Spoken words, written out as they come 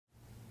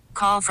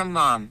Call from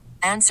mom.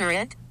 Answer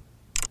it.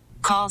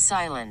 Call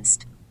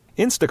silenced.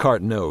 Instacart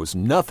knows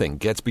nothing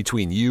gets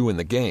between you and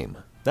the game.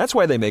 That's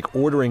why they make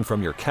ordering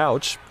from your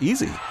couch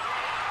easy.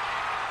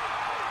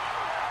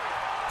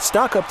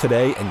 Stock up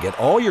today and get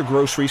all your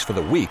groceries for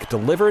the week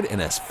delivered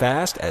in as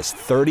fast as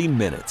 30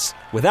 minutes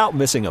without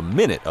missing a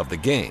minute of the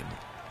game.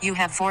 You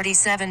have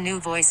 47 new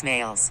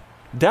voicemails.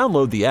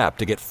 Download the app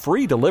to get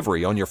free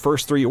delivery on your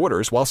first 3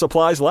 orders while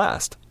supplies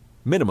last.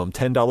 Minimum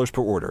 $10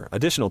 per order.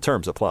 Additional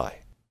terms apply.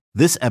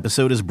 This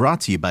episode is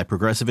brought to you by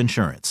Progressive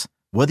Insurance.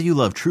 Whether you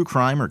love true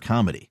crime or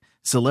comedy,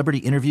 celebrity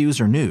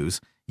interviews or news,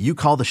 you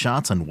call the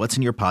shots on what's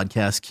in your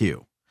podcast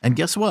queue. And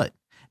guess what?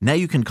 Now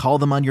you can call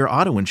them on your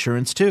auto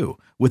insurance too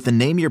with the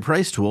Name Your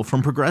Price tool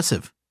from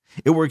Progressive.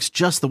 It works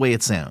just the way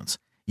it sounds.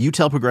 You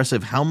tell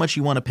Progressive how much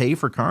you want to pay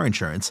for car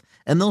insurance,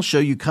 and they'll show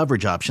you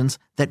coverage options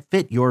that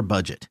fit your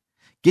budget.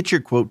 Get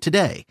your quote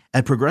today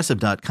at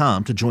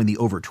Progressive.com to join the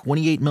over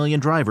 28 million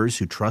drivers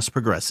who trust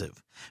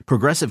Progressive.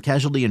 Progressive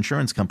Casualty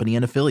Insurance Company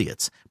and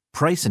Affiliates.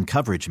 Price and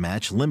coverage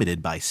match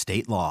limited by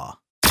state law.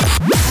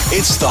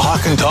 It's the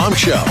Hawk and Tom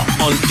Show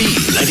on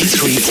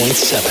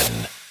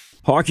B93.7.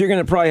 Hawk, you're going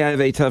to probably have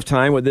a tough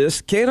time with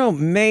this. Kato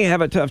may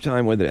have a tough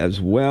time with it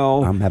as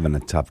well. I'm having a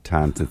tough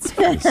time since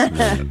this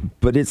morning.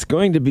 But it's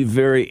going to be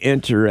very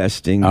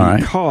interesting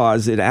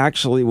because it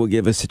actually will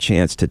give us a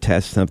chance to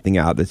test something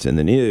out that's in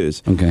the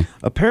news. Okay.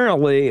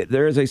 Apparently,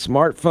 there is a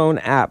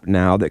smartphone app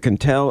now that can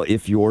tell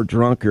if you're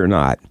drunk or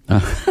not.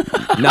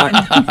 Now,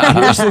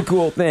 here's the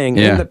cool thing.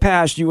 Yeah. In the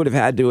past, you would have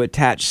had to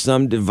attach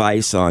some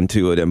device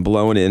onto it and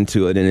blown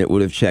into it, and it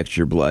would have checked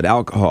your blood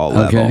alcohol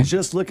level.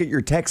 Just look at your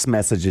text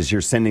messages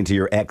you're sending to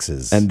your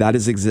exes. And that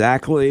is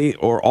exactly,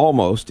 or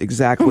almost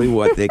exactly,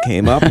 what they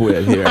came up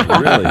with here.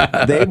 Really.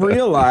 They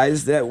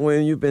realized that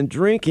when you've been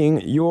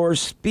drinking, your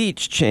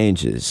speech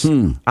changes. I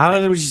don't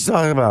know what you're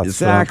talking about.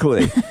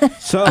 Exactly.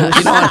 So,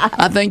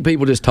 I think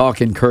people just talk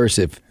in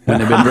cursive when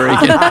they've been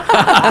drinking.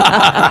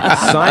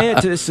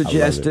 Scientists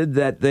suggested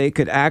that they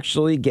could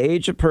actually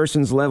gauge a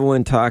person's level of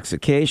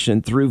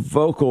intoxication through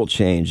vocal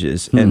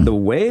changes. And the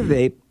way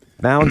they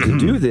found to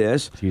do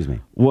this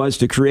was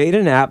to create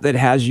an app that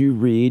has you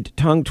read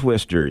tongue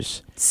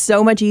twisters.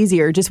 So much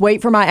easier. Just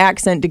wait for my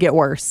accent to get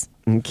worse.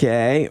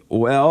 Okay.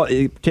 Well,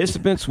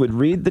 participants would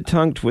read the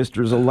tongue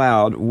twisters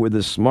aloud with a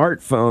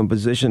smartphone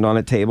positioned on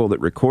a table that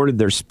recorded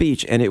their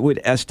speech, and it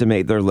would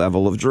estimate their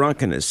level of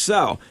drunkenness.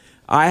 So,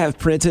 I have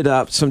printed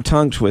up some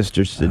tongue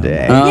twisters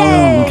today.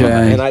 Oh,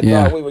 okay. And I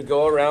thought we would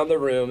go around the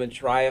room and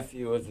try a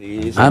few of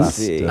these and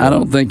see. I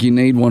don't think you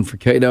need one for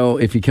Kato.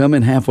 If you come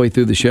in halfway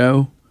through the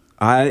show.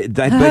 But he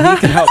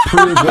can help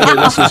prove whether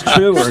this is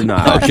true or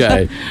not.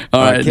 Okay.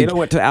 All right. Kato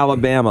went to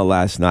Alabama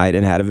last night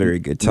and had a very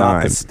good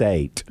time. Not the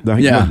state.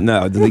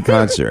 No, the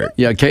concert.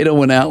 Yeah, Kato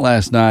went out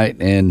last night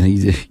and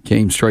he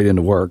came straight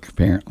into work,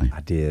 apparently.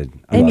 I did.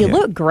 And you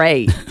look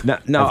great.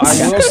 No,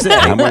 I will say.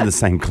 I'm wearing the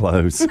same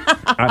clothes.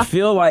 I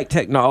feel like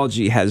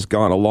technology has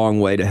gone a long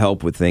way to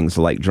help with things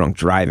like drunk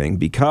driving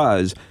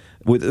because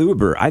with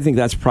Uber, I think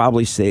that's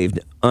probably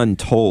saved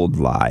untold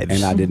lives.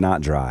 And I did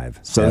not drive.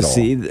 So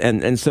see,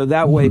 and so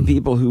that way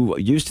people who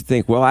used to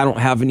think, well, I don't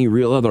have any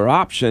real other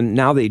option,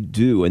 now they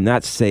do, and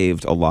that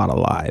saved a lot of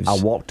lives. I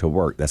walked to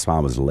work. That's why I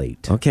was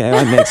late. Okay,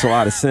 that makes a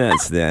lot of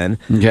sense then.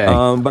 Okay.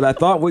 But I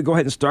thought we'd go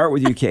ahead and start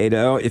with you,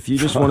 Kato. If you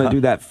just want to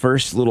do that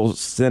first little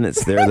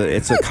sentence there, that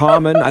it's a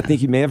common, I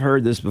think you may have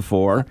heard this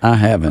before. I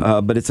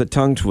haven't. But it's a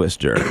tongue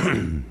twister.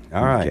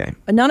 All right. Okay.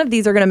 None of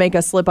these are going to make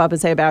us slip up and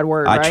say a bad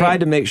word, I right? tried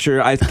to make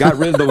sure. I got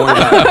rid of the one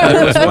about,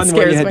 there was one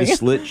where you had me. to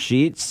split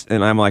sheets,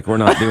 and I'm like, we're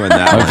not doing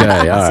that.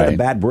 Okay, all I said right. a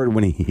bad word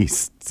when he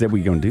said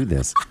we were going to do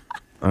this.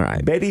 All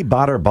right. Betty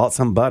bought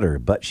some butter,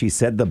 but she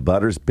said the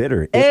butter's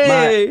bitter.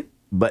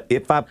 But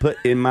if I put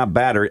in my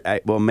batter,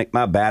 it will make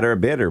my batter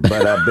bitter.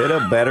 But a bit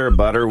of better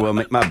butter will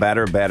make my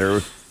batter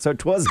better. So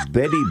 'twas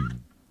Betty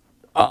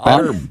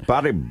butter,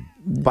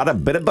 bought a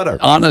bit of butter.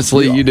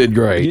 Honestly, you did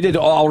great. You did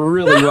all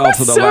really well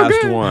for the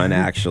last one,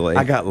 actually.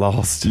 I got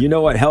lost. You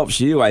know what helps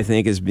you, I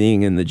think, is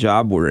being in the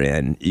job we're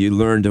in. You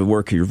learn to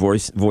work your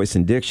voice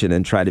and diction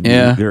and try to be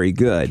very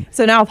good.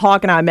 So now if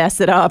Hawk and I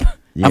mess it up,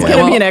 Yeah. it's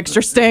going to be an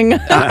extra sting.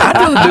 I'd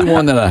rather do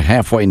one that I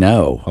halfway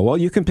know. Oh, well,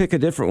 you can pick a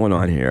different one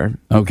on here.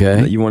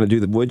 Okay. You want to do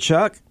the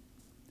woodchuck?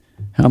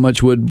 How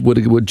much would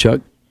a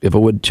woodchuck, if a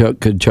woodchuck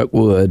could chuck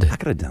wood? I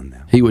could have done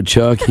that. He would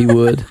chuck, he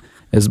would,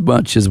 as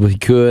much as he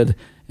could,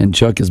 and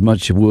chuck as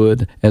much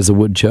wood as a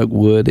woodchuck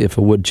would if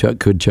a woodchuck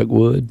could chuck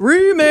wood.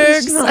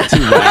 Remix. Not too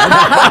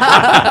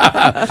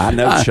bad. I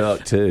know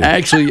Chuck, too.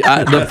 Actually,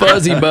 the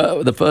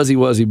Fuzzy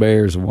Wuzzy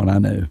Bear is the one I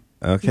knew.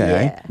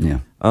 Okay. Yeah.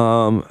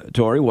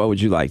 Tori, what would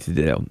you like to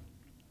do?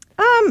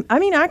 I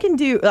mean, I can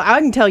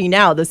tell you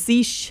now, the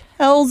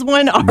seashells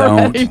one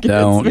already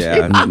Don't.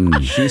 gets me. Yeah.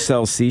 She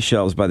sells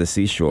seashells by the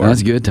seashore.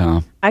 That's good,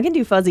 Tom. I can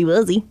do Fuzzy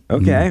Wuzzy.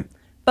 Okay.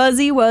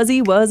 Fuzzy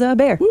Wuzzy was a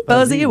bear.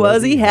 Fuzzy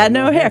Wuzzy had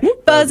no hair.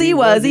 Fuzzy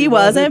Wuzzy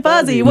wasn't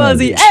Fuzzy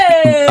Wuzzy.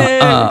 Hey!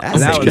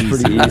 That was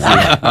pretty easy. All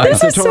right,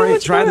 This so is so Tori,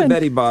 much try the fun.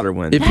 Betty Botter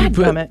one.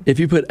 If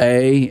you put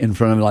A in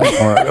front of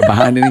or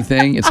behind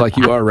anything, it's like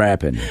you are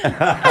rapping.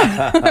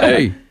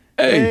 Hey.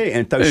 Hey,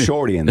 and throw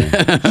Shorty in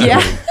there.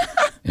 Yeah.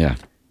 Yeah.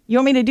 You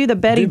want me to do the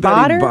Betty Do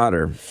Betty Botter?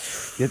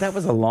 Botter. Yeah, that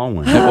was a long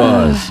one. It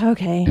was.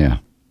 Okay. Yeah.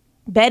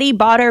 Betty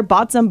Botter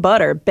bought some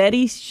butter.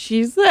 Betty,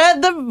 she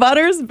said the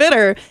butter's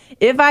bitter.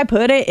 If I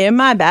put it in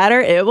my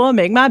batter, it will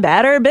make my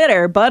batter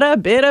bitter. But a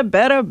bit of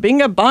better,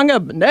 binga bonga.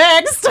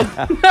 Next.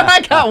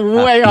 I got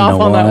way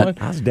off on that what? one.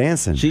 I was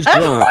dancing. She's I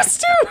drunk.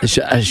 was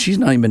too. She's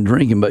not even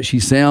drinking, but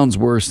she sounds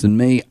worse than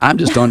me. I'm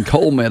just on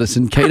cold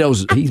medicine.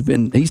 Cato's he's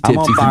tipsy. I'm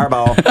on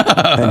Fireball.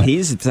 And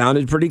he's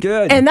sounded pretty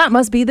good. And that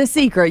must be the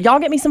secret. Y'all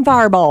get me some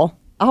Fireball.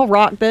 I'll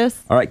rock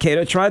this. All right,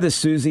 Cato, try the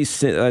Susie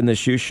in the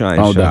shoe shine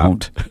Oh,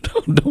 shop.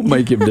 don't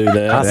make him do I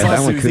that. saw that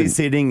one Susie couldn't-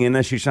 sitting in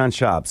a shoe shine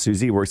shop.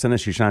 Susie works in a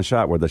shoe shine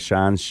shop where the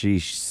shine she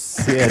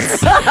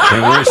sits.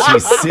 And where she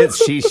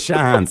sits, she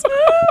shines.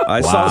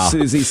 I saw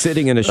Susie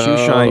sitting in a shoe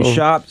shine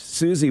shop.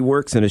 Susie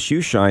works in a shoe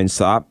shine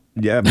shop.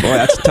 Yeah, boy,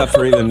 that's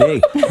tougher than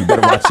me. You better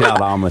watch out.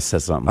 I almost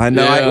said something. I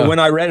know. Yeah. When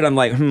I read it, I'm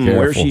like, where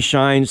Careful. she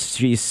shines,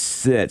 she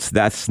sits.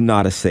 That's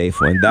not a safe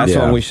one. That's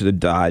Yeah. one we should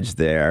have dodged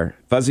there.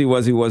 Fuzzy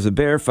Wuzzy was a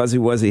bear. Fuzzy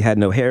Wuzzy had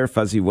no hair.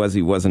 Fuzzy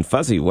Wuzzy wasn't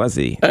Fuzzy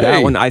Wuzzy. Hey.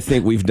 That one I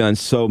think we've done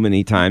so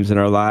many times in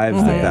our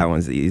lives that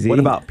one's easy. What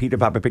about Peter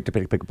Piper picked a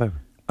pick a pepper?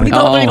 Here's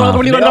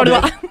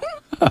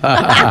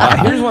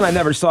one I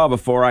never saw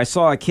before. I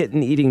saw a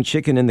kitten eating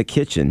chicken in the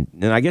kitchen.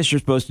 And I guess you're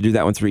supposed to do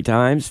that one 3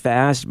 times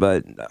fast,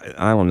 but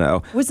I don't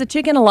know. Was the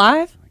chicken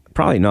alive?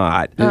 Probably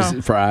not. Is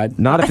it fried?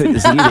 Not if it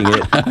is eating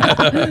it.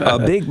 A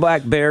big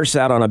black bear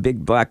sat on a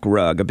big black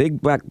rug. A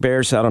big black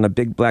bear sat on a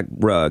big black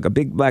rug. A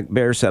big black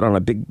bear sat on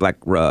a big black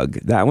rug.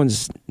 That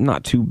one's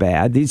not too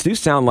bad. These do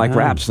sound like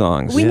rap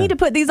songs. We need to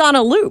put these on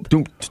a loop.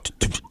 Tom,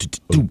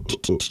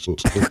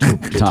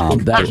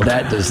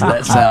 that does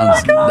not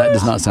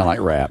sound like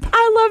rap.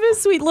 I love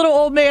his sweet little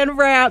old man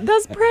rap.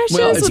 That's precious it's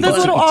with his funny.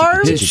 little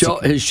arms.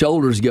 His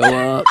shoulders go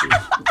up.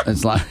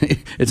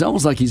 It's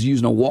almost like he's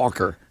using a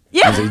walker.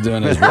 Yeah. As he's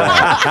doing his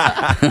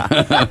rap.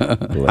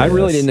 I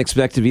really didn't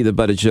expect to be the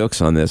butt of jokes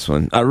on this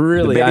one.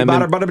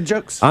 Butter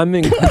jokes. I'm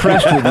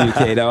impressed with you,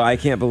 Cato. I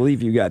can't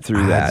believe you got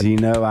through that.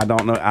 Gino, I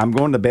don't know. I'm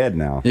going to bed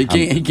now. He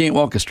can't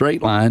walk a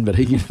straight line, but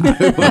he can do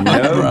it.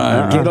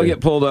 Right. Cato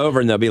get pulled over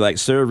and they'll be like,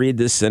 "Sir, read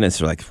this sentence."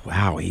 They're like,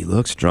 "Wow, he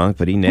looks drunk,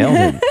 but he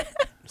nailed it."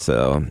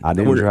 So, I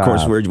didn't of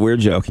course, drive. we're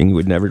joking. You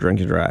would never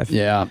drink and drive.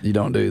 Yeah, you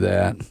don't do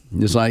that.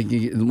 Just like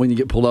when you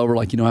get pulled over,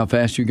 like, you know how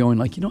fast you're going?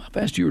 Like, you know how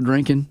fast you were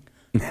drinking?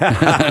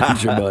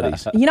 It's your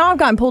buddies. You know, I've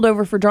gotten pulled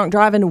over for drunk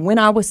driving when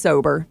I was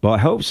sober. Well, I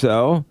hope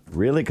so.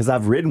 Really? Because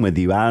I've ridden with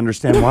you. I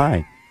understand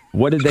why.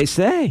 What did they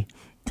say?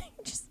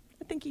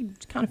 I think he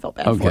kind of felt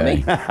bad for Okay.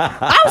 me.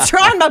 I was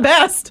trying my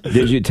best.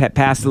 Did you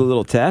pass the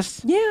little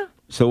test? Yeah.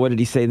 So what did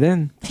he say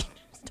then?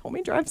 Told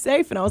me to drive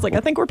safe, and I was like, I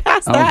think we're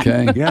past that.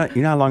 Okay.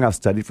 You know how long I've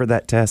studied for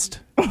that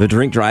test? The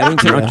drink driving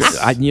test? Yes.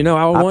 I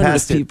wonder if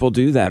passed it. people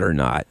do that or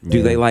not.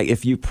 Do they, like,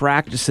 if you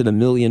practice it a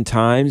million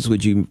times,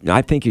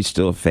 I think you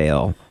still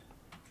fail.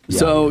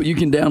 So you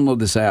can download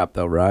this app,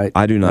 though, right?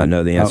 I do not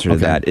know the answer to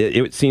okay. that.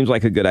 It seems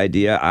like a good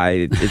idea.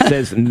 It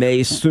says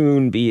may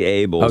soon be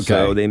able, so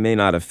Okay. they may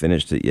not have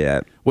finished it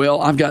yet.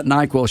 Well, I've got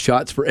NyQuil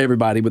shots for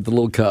everybody with the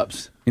little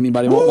cups.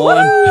 Anybody want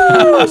one?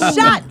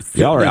 Shots.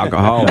 Y'all are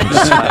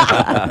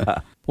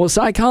alcoholics. Well,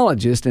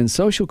 psychologists and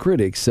social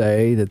critics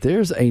say that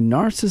there's a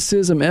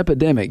narcissism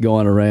epidemic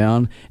going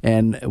around,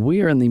 and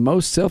we are in the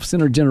most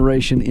self-centered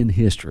generation in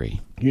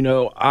history. You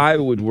know, I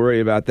would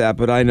worry about that,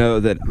 but I know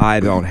that I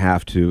don't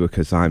have to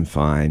because I'm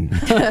fine.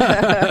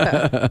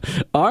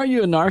 Are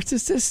you a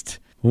narcissist?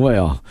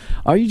 Well,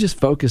 are you just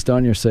focused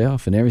on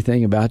yourself and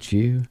everything about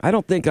you? I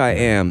don't think I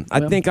am.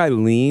 I think I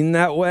lean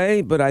that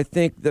way, but I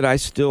think that I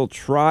still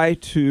try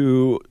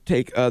to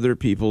take other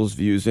people's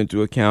views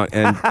into account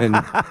and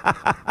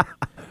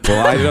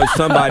well, I know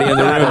somebody in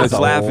the room that's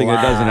laughing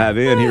that doesn't have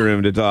any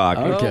room to talk.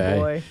 Okay.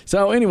 boy.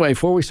 So anyway,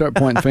 before we start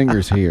pointing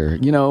fingers here,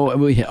 you know,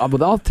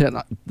 with all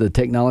the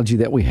technology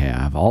that we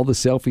have, all the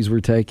selfies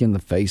we're taking, the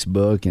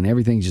Facebook, and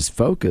everything's just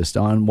focused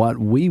on what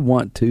we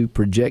want to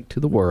project to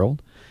the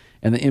world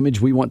and the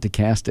image we want to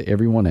cast to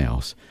everyone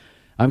else.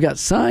 I've got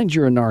signs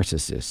you're a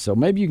narcissist, so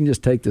maybe you can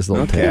just take this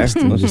little test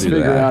and let's just do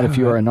figure that. out if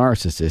you are a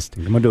narcissist.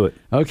 I'm going to do it.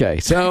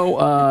 Okay,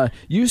 so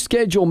you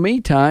schedule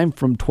me time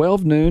from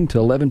 12 noon to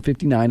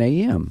 11:59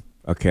 a.m.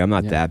 Okay, I'm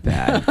not that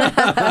bad.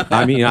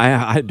 I mean,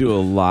 I do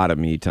a lot of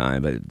me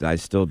time, but I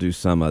still do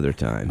some other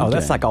time. Oh,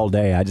 that's like all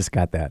day. I just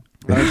got that.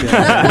 Okay.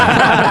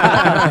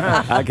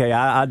 Okay,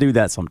 I do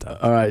that sometimes.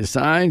 All right,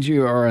 signs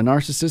you are a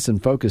narcissist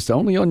and focused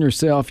only on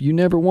yourself. You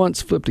never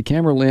once flipped a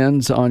camera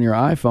lens on your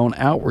iPhone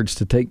outwards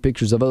to take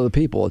pictures of other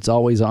people. It's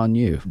always on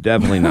you.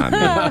 Definitely not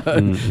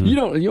me. You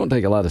don't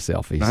take a lot of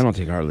selfies. I don't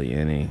take hardly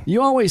any.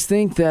 You always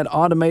think that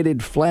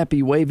automated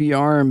flappy wavy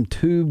arm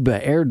tube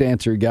air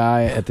dancer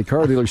guy at the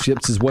car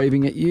dealerships is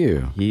waving at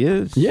you. He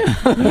is? Yeah.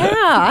 Yeah,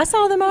 I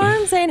saw them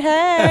arms saying,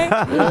 hey.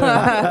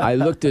 I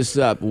looked this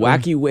up.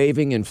 Wacky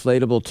waving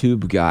inflatable tube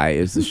tube guy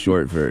is the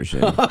short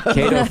version.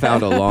 Cato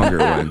found a longer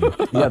one.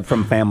 Yeah,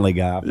 from Family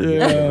Guy.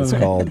 It's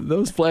called.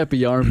 Those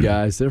flappy arm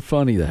guys, they're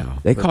funny though.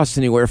 They cost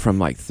anywhere from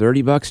like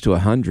 $30 to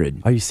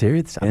 $100. Are you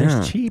serious? Yeah.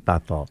 That's cheap, I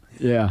thought.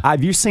 Yeah.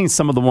 Have you seen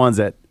some of the ones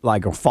that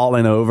like are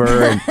falling over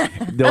and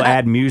they'll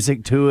add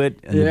music to it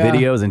and the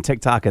videos and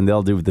TikTok and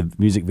they'll do the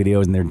music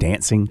videos and they're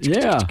dancing?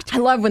 Yeah. I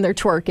love when they're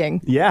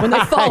twerking. Yeah. When they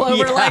fall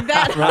over Yeah. like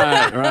that.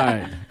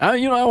 Right.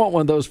 I want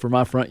one of those for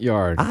my front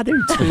yard. I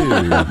do too.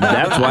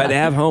 That's why they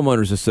have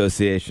homeowners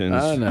associations.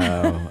 I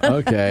know.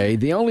 Okay.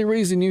 The only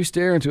reason you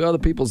stare into other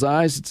people's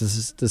eyes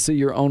is to see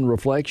your own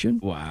reflection.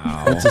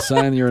 Wow. That's a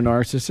sign you're a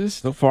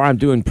narcissist. So far, I'm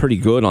doing pretty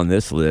good on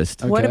this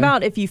list. What Okay.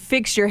 about if you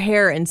fix your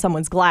hair in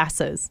someone's glasses?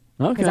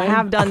 Okay. Because I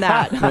have done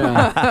that.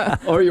 Yeah.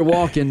 Or you're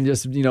walking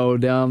just,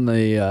 down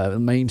the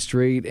main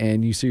street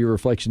and you see your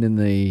reflection in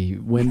the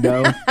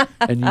window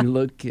and you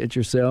look at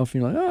yourself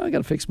and you're like, oh, I got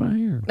to fix my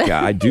hair.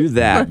 Yeah, I do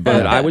that.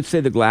 But I would say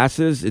the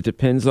glasses, it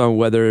depends on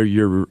whether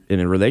you're in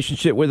a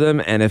relationship with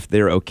them and if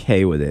they're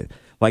okay with it.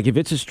 Like if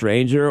it's a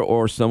stranger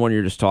or someone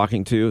you're just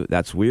talking to,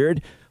 that's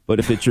weird. But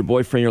if it's your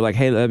boyfriend, you're like,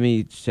 hey, let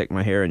me check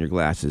my hair and your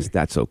glasses.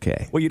 That's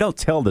okay. Well, you don't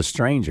tell the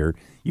stranger.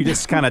 You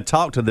just kind of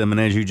talk to them, and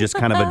as you just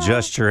kind of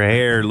adjust your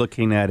hair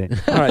looking at it.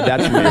 All right,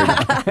 that's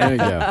weird. There you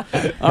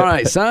go. All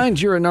right,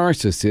 signs you're a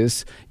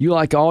narcissist. You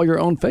like all your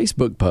own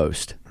Facebook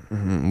posts.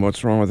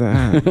 What's wrong with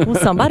that? Well,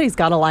 somebody's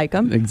got to like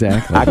them.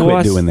 Exactly. I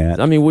quit doing that.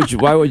 I mean,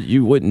 why would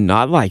you wouldn't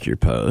not like your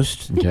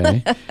post?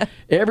 Okay.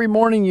 Every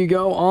morning you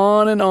go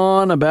on and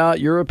on about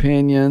your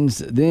opinions.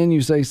 Then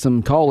you say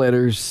some call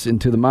letters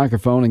into the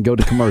microphone and go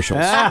to commercials.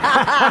 Boy,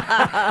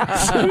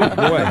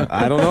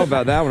 I don't know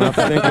about that one. I have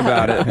to think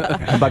about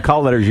it. By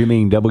call letters, you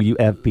mean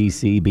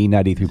WFPC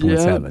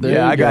B93.7. there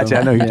Yeah, you I got go.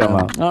 you. I know who you're Yeah. talking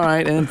about. All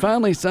right. And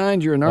finally,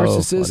 signs you're a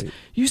narcissist. funny.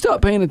 You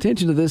stopped paying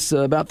attention to this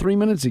about 3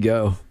 minutes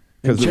ago.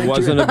 Because it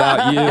wasn't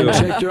about you.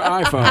 Check your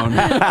iPhone.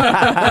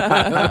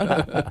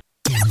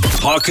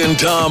 Hawk and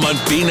Tom on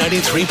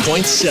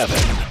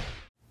B93.7.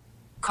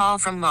 Call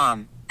from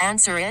mom.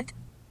 Answer it.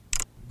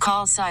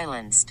 Call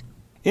silenced.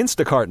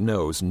 Instacart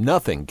knows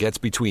nothing gets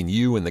between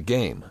you and the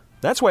game.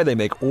 That's why they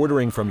make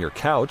ordering from your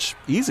couch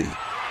easy.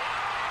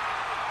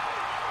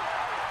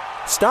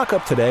 Stock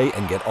up today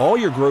and get all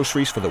your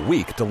groceries for the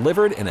week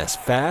delivered in as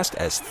fast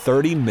as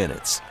 30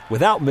 minutes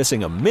without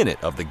missing a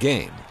minute of the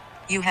game.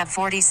 You have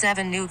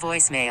 47 new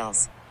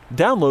voicemails.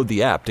 Download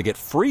the app to get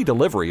free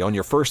delivery on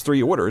your first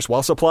 3 orders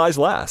while supplies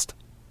last.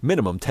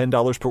 Minimum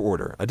 $10 per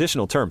order.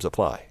 Additional terms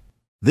apply.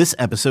 This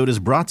episode is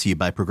brought to you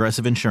by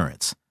Progressive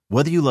Insurance.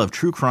 Whether you love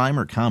true crime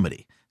or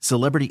comedy,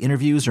 celebrity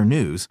interviews or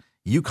news,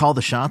 you call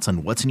the shots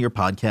on what's in your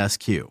podcast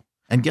queue.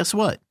 And guess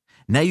what?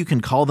 Now you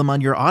can call them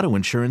on your auto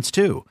insurance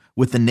too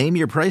with the Name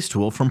Your Price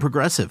tool from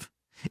Progressive.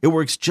 It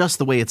works just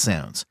the way it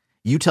sounds.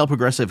 You tell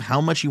Progressive how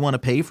much you want to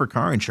pay for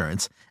car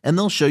insurance, and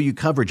they'll show you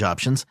coverage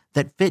options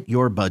that fit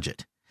your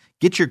budget.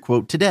 Get your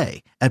quote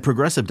today at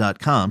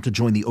Progressive.com to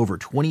join the over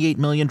 28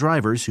 million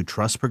drivers who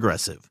trust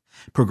Progressive.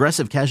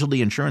 Progressive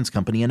Casualty Insurance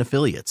Company and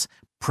Affiliates.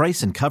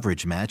 Price and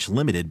coverage match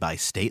limited by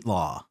state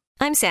law.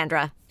 I'm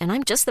Sandra, and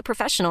I'm just the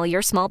professional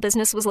your small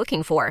business was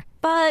looking for.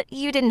 But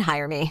you didn't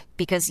hire me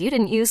because you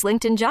didn't use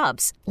LinkedIn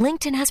Jobs.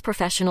 LinkedIn has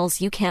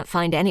professionals you can't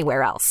find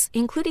anywhere else,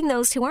 including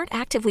those who aren't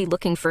actively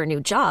looking for a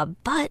new job,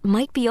 but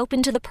might be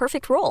open to the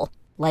perfect role,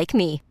 like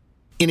me.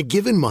 In a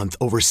given month,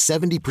 over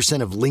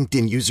 70% of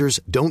LinkedIn users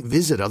don't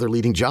visit other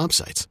leading job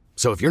sites.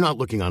 So if you're not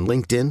looking on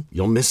LinkedIn,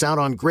 you'll miss out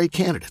on great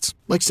candidates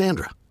like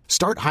Sandra.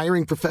 Start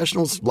hiring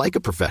professionals like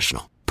a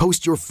professional.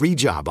 Post your free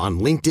job on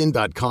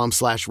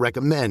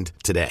linkedin.com/recommend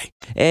today.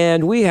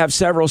 And we have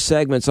several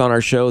segments on our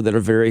show that are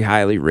very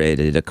highly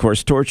rated. Of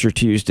course, Torture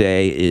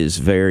Tuesday is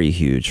very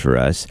huge for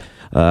us.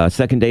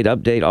 Second date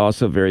update,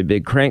 also very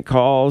big. Crank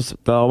calls,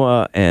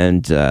 Thelma,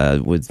 and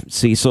with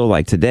Cecil,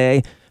 like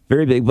today.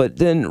 Very big. But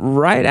then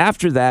right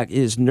after that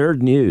is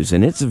Nerd News,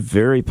 and it's a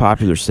very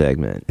popular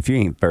segment. If you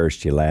ain't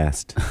first, you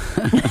last.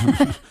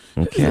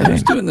 Okay.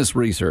 Who's doing this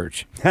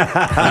research?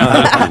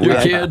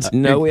 Your kids?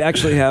 No, we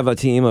actually have a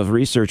team of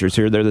researchers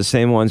here. They're the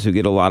same ones who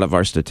get a lot of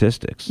our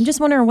statistics. I'm just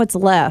wondering what's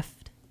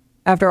left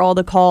after all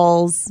the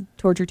calls,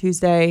 Torture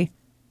Tuesday.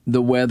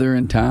 The weather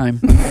and time.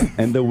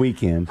 And the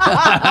weekend.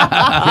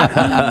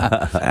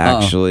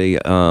 Actually,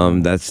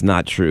 that's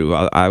not true.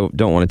 I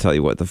don't want to tell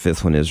you what the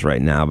fifth one is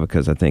right now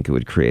because I think it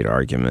would create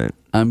argument.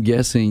 I'm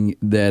guessing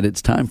that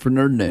it's time for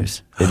Nerd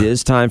News. It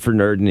is time for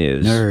Nerd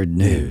News. Nerd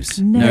News.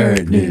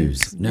 Nerd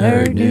News.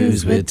 Nerd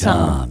News with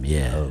Tom.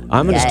 Yeah.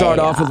 I'm going to start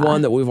off with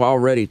one that we've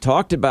already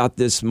talked about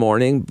this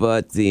morning,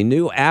 but the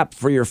new app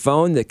for your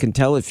phone that can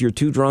tell if you're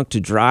too drunk to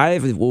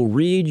drive, it will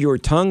read your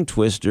tongue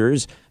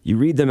twisters. You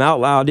read them out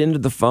loud into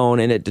the phone,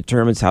 and it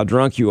determines how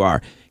drunk you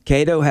are.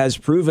 Cato has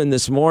proven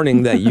this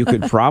morning that you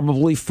could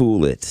probably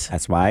fool it.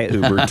 That's why I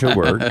Ubered to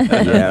work.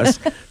 Yes.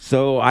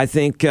 So I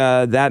think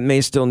that may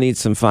still need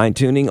some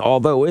fine-tuning,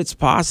 although it's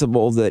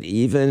possible that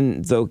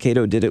even though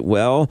Cato did it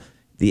well,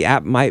 The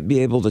app might be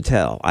able to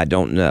tell. I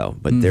don't know.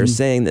 But they're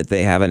saying that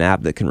they have an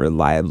app that can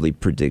reliably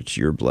predict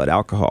your blood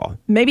alcohol.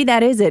 Maybe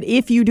that is it.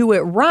 If you do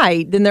it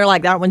right, then they're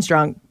like, that one's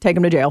drunk. Take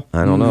him to jail.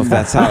 I don't know if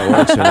that's how it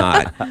works or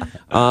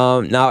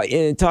not. Now,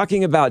 in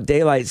talking about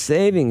daylight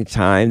saving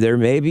time, there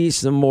may be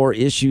some more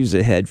issues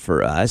ahead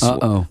for us.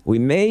 We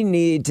may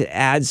need to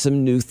add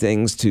some new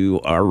things to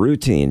our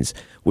routines.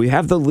 We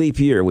have the leap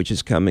year, which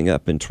is coming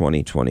up in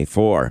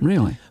 2024.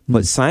 Really?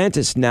 But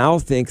scientists now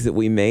think that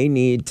we may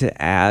need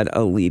to add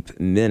a leap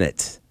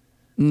minute.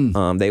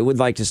 They would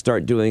like to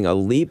start doing a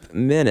leap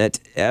minute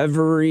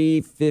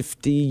every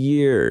 50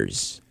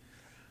 years.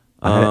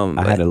 I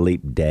had a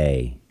leap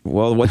day.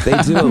 Well, what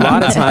they do a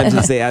lot of times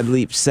is they add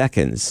leap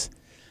seconds.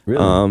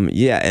 Really?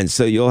 Yeah, and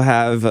so you'll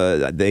have,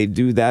 they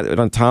do that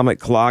on atomic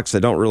clocks. I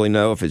don't really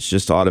know if it's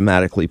just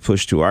automatically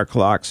pushed to our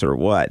clocks or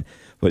what.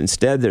 But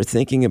instead, they're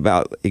thinking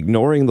about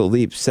ignoring the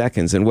leap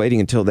seconds and waiting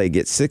until they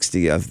get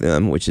 60 of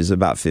them, which is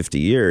about 50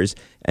 years,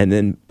 and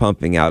then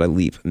pumping out a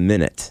leap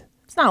minute.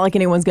 It's not like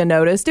anyone's going to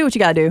notice. Do what you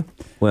got to do.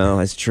 Well,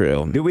 that's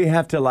true. Do we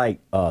have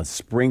to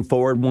spring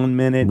forward 1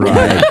 minute,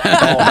 right?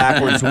 Fall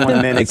backwards 1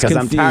 minute? Because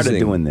I'm tired of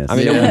doing this. I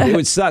mean, it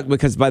would suck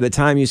because by the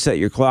time you set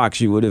your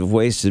clocks, you would have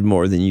wasted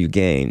more than you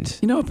gained.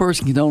 You know, a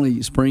person can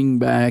only spring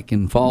back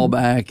and fall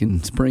back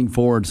and spring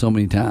forward so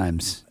many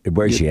times. It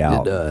wears you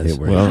out. It does.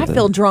 I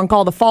feel drunk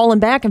all the falling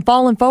back and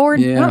falling forward.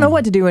 Yeah. I don't know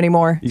what to do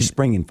anymore. You're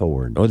springing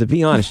forward. Well, to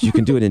be honest, you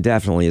can do it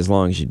indefinitely as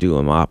long as you do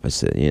them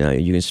opposite. You know,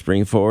 you can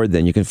spring forward,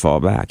 then you can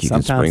fall back. You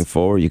can spring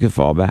forward, you can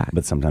fall back.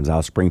 But sometimes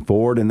I'll spring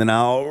forward and then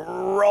I'll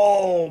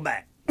roll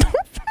back.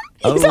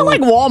 You sound like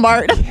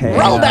Walmart.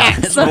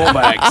 Rollbacks.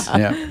 Rollbacks.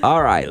 Yeah.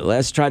 All right,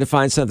 let's try to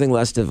find something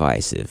less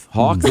divisive.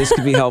 Hawk, this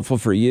could be helpful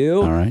for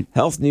you. All right.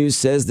 Health News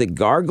says that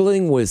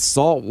gargling with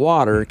salt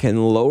water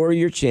can lower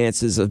your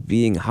chances of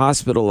being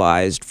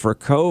hospitalized for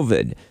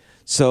COVID.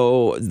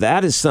 So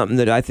that is something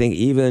that I think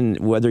even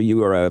whether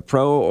you are a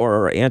pro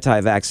or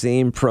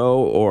anti-vaccine, pro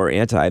or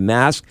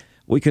anti-mask,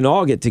 we can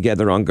all get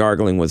together on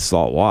gargling with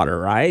salt water,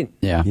 right?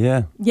 Yeah.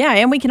 Yeah. Yeah,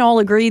 and we can all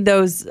agree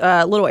those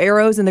little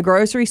arrows in the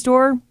grocery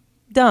store,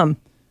 dumb.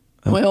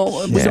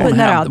 Well, we Putting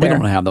that out we there.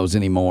 don't have those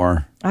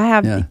anymore. I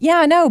have, yeah,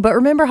 I know. But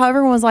remember how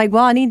everyone was like,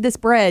 well, I need this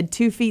bread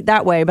 2 feet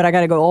that way, but I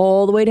got to go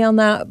all the way down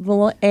that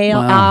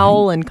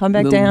aisle and come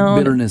back down.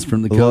 Bitterness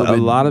from the COVID A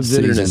lot of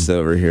bitterness season.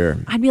 over here.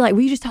 I'd be like,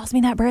 will you just toss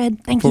me that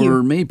bread? Thank For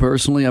you. me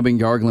personally, I've been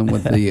gargling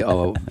with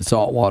the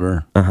salt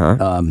water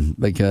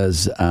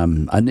because I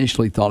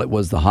initially thought it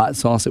was the hot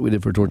sauce that we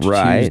did for Torture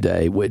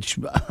Tuesday, which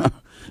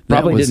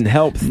probably didn't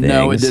help things.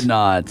 No, it did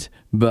not.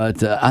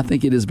 But I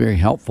think it is very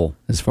helpful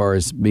as far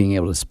as being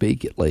able to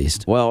speak, at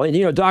least. Well, and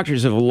you know,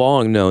 doctors have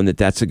long known that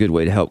that's a good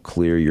way to help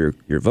clear your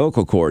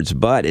vocal cords,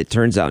 but it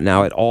turns out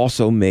now it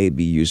also may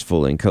be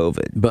useful in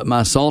COVID. But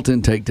my salt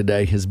intake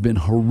today has been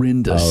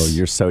horrendous. Oh,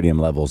 your sodium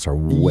levels are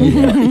way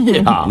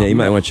up. Yeah, you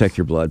might want to check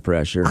your blood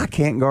pressure. I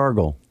can't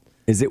gargle.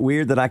 Is it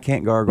weird that I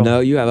can't gargle? No,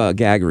 you have a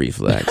gag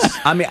reflex.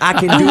 I mean, I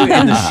can do it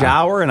in the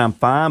shower and I'm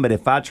fine, but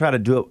if I try to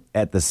do it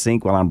at the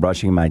sink while I'm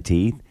brushing my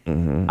teeth,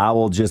 I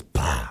will just...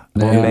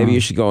 Well, maybe you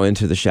should go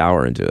into the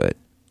shower and do it.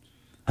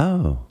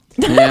 Oh.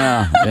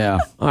 Yeah.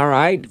 All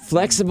right.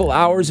 Flexible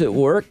hours at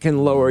work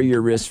can lower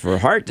your risk for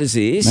heart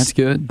disease. That's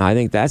good. I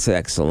think that's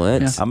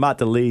excellent. Yeah. I'm about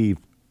to leave.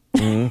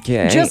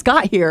 Okay. Just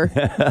got here.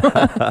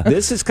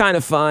 This is kind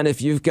of fun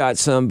if you've got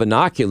some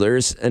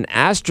binoculars. An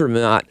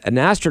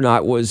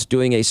astronaut was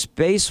doing a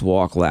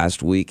spacewalk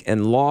last week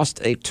and lost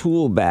a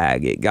tool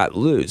bag. It got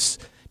loose.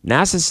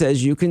 NASA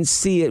says you can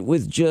see it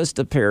with just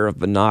a pair of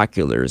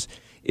binoculars.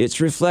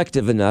 It's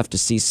reflective enough to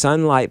see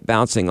sunlight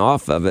bouncing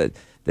off of it.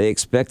 They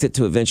expect it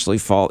to eventually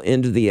fall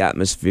into the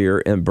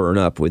atmosphere and burn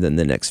up within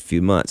the next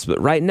few months.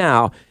 But right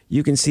now,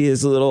 you can see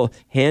his little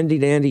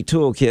handy-dandy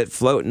toolkit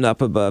floating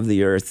up above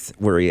the earth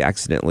where he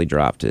accidentally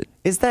dropped it.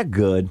 Is that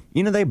good?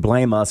 You know, they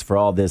blame us for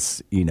all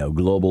this,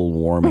 global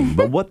warming.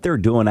 But what they're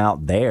doing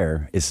out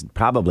there is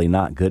probably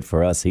not good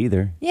for us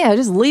either. Yeah,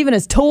 just leaving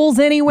his tools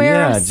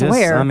anywhere, I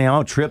swear.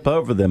 I'll trip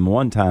over them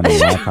one time in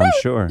life, I'm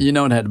sure. You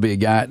know, it had to be a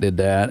guy that did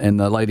that, and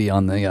the lady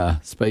on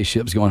the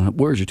spaceship's going,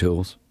 where's your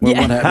tools? What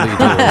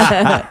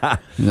happened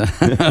to your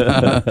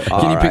tools?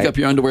 Can you pick up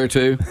your underwear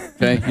too?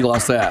 Okay, you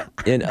lost that.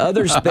 In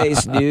other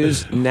space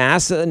news,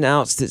 NASA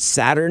announced that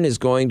Saturn is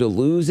going to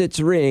lose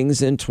its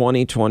rings in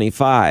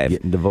 2025.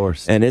 Getting divorced.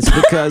 And it's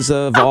because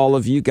of all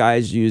of you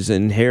guys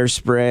using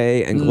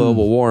hairspray and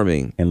global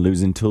warming. And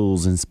losing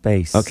tools in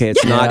space. Okay,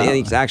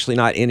 it's actually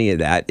not any of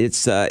that.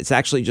 It's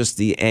actually just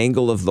the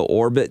angle of the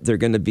orbit. They're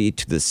going to be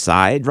to the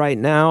side right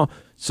now,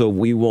 so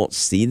we won't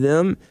see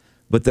them,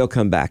 but they'll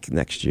come back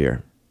next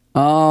year.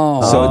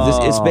 Oh.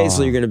 So it's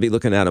basically you're going to be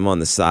looking at them on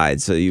the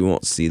side, so you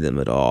won't see them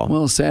at all.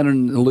 Well,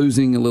 Saturn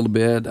losing a little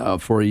bit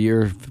for a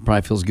year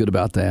probably feels good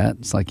about that.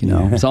 It's like,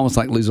 it's almost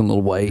like losing a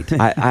little weight.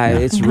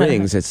 It's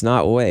rings. It's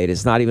not weight.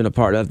 It's not even a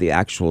part of the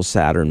actual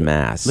Saturn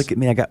mass. Look at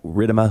me. I got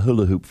rid of my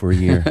hula hoop for a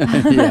year.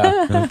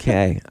 Yeah.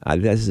 Okay.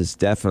 This has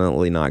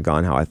definitely not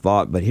gone how I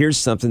thought, but here's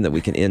something that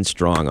we can end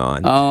strong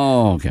on.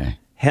 Oh, okay.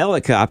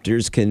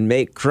 Helicopters can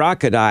make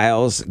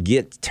crocodiles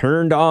get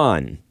turned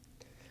on.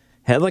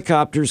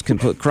 Helicopters can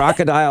put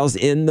crocodiles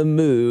in the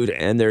mood,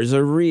 and there's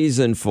a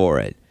reason for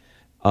it.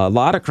 A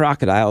lot of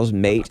crocodiles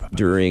mate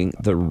during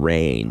the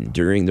rain.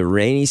 During the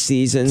rainy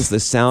seasons,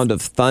 the sound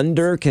of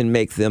thunder can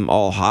make them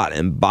all hot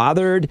and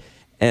bothered.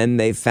 And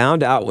they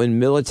found out when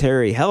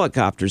military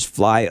helicopters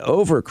fly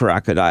over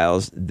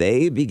crocodiles,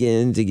 they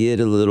begin to get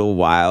a little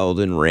wild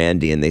and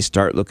randy, and they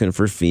start looking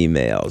for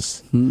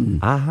females.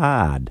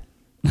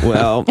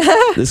 Well,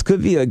 this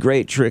could be a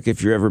great trick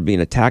if you're ever being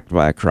attacked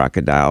by a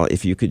crocodile.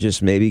 If you could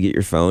just maybe get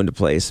your phone to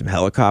play some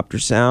helicopter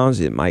sounds,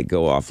 it might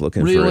go off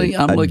looking for a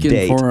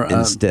date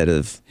instead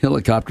of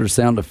helicopter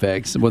sound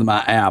effects with my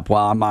app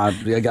while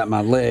I got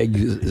my leg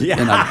in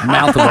the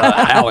mouth of an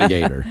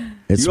alligator.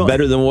 It's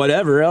better than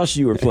whatever else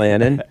you were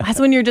planning. That's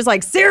when you're just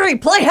like, Siri,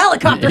 play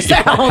helicopter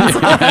sounds.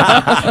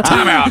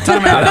 Time out,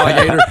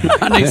 alligator.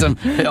 I need some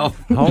help.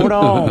 Hold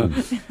on.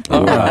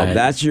 All right.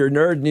 That's your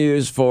nerd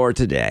news for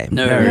today.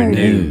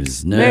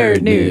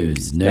 Nerd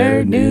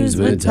news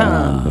with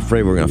Tom. I'm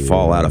afraid we're going to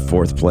fall out of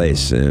fourth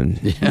place soon.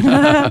 It's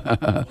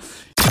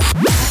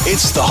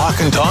the Hawk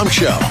and Tom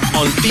Show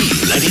on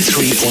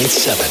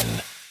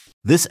B93.7.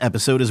 This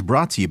episode is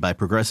brought to you by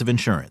Progressive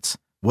Insurance.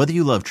 Whether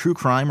you love true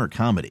crime or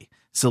comedy,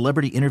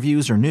 celebrity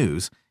interviews or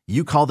news,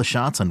 you call the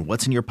shots on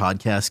what's in your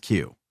podcast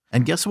queue.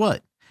 And guess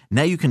what?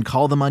 Now you can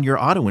call them on your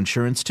auto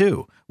insurance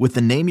too with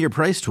the Name Your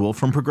Price tool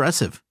from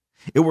Progressive.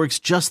 It works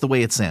just the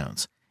way it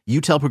sounds.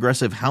 You tell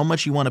Progressive how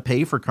much you want to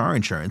pay for car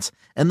insurance,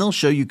 and they'll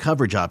show you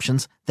coverage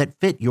options that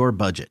fit your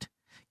budget.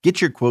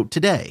 Get your quote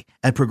today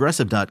at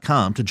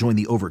Progressive.com to join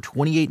the over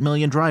 28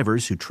 million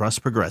drivers who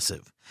trust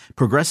Progressive.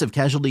 Progressive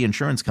Casualty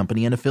Insurance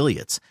Company and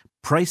Affiliates.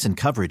 Price and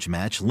coverage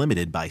match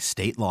limited by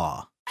state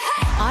law.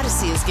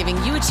 Odyssey is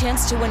giving you a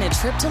chance to win a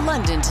trip to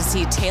London to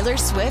see Taylor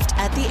Swift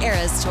at the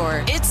Eras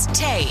Tour. It's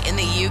Tay in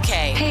the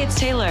UK. Hey, it's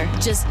Taylor.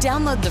 Just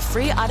download the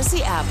free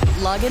Odyssey app,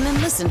 log in and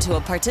listen to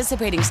a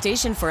participating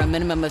station for a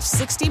minimum of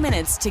 60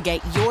 minutes to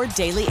get your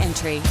daily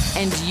entry.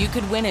 And you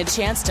could win a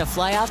chance to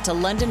fly off to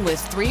London with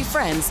 3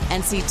 friends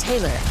and see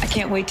Taylor. I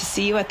can't wait to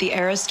see you at the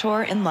Eras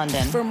Tour in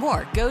London. For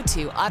more, go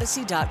to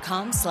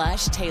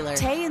odyssey.com/Taylor.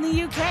 Tay in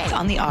the UK. It's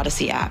on the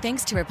Odyssey app.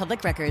 Thanks to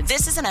Republic Records.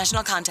 This is a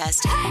national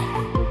contest.